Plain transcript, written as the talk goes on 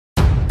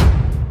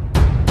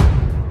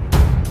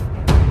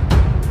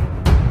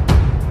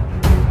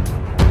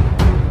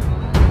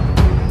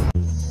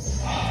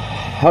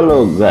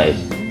Halo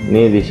guys,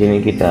 ini di sini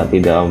kita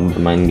tidak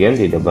bermain game,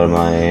 tidak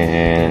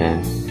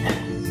bermain,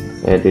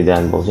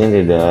 tidak unboxing,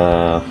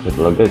 tidak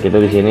vlogger.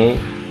 Kita di sini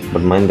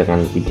bermain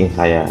dengan kucing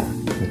saya.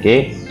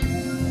 Oke.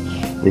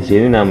 Di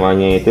sini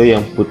namanya itu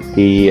yang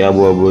putih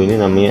abu-abu ini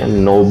namanya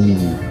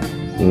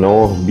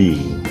Nobi.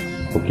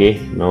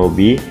 Oke,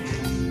 Nobi.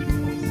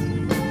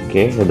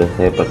 Oke, sudah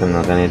saya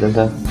perkenalkan itu,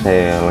 ntar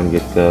saya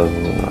lanjut ke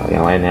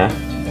yang lain ya.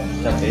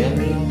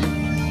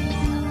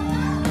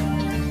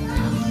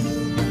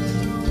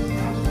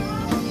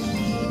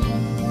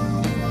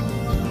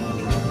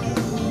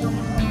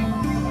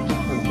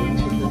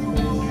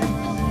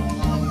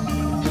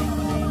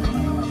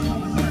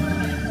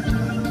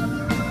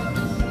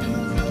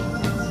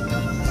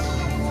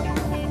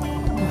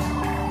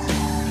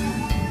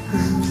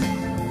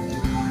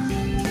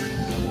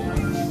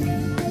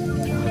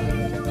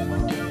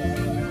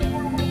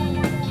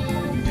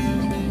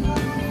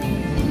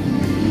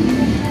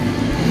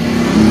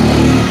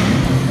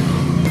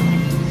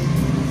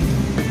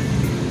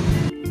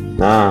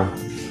 Nah,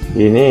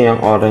 ini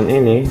yang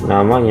oranye ini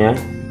namanya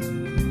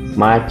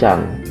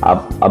macan,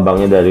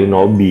 abangnya dari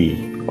Nobi.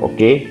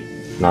 Oke,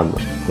 nah,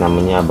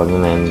 namanya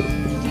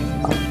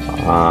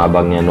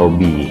abangnya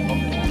Nobi.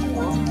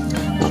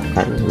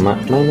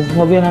 Main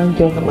mobil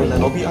hancur.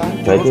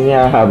 Berarti ini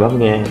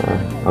abangnya.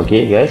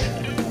 Oke guys,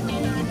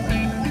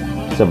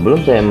 sebelum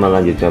saya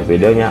melanjutkan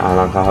videonya,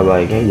 alangkah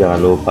baiknya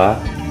jangan lupa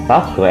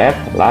subscribe,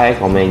 like,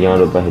 komen,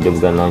 jangan lupa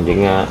hidupkan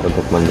loncengnya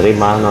untuk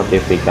menerima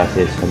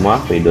notifikasi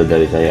semua video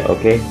dari saya.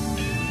 Oke.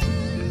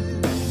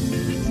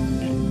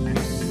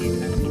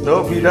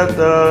 Nobi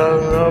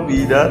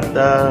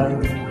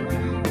datang.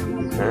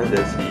 Ada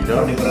si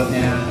Di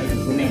perutnya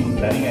kuning,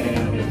 berani nggak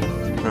dengan itu?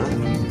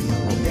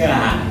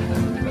 Ya.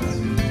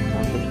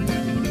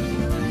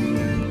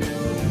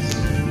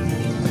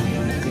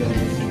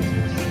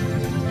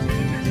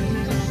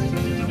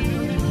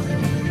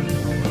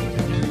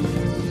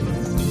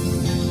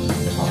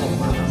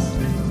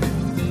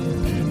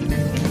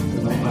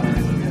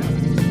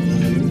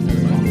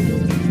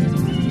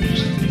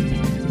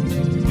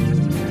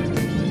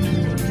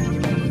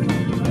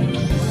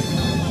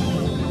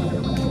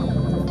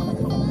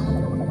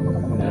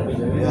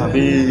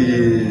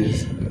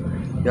 Habis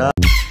ya.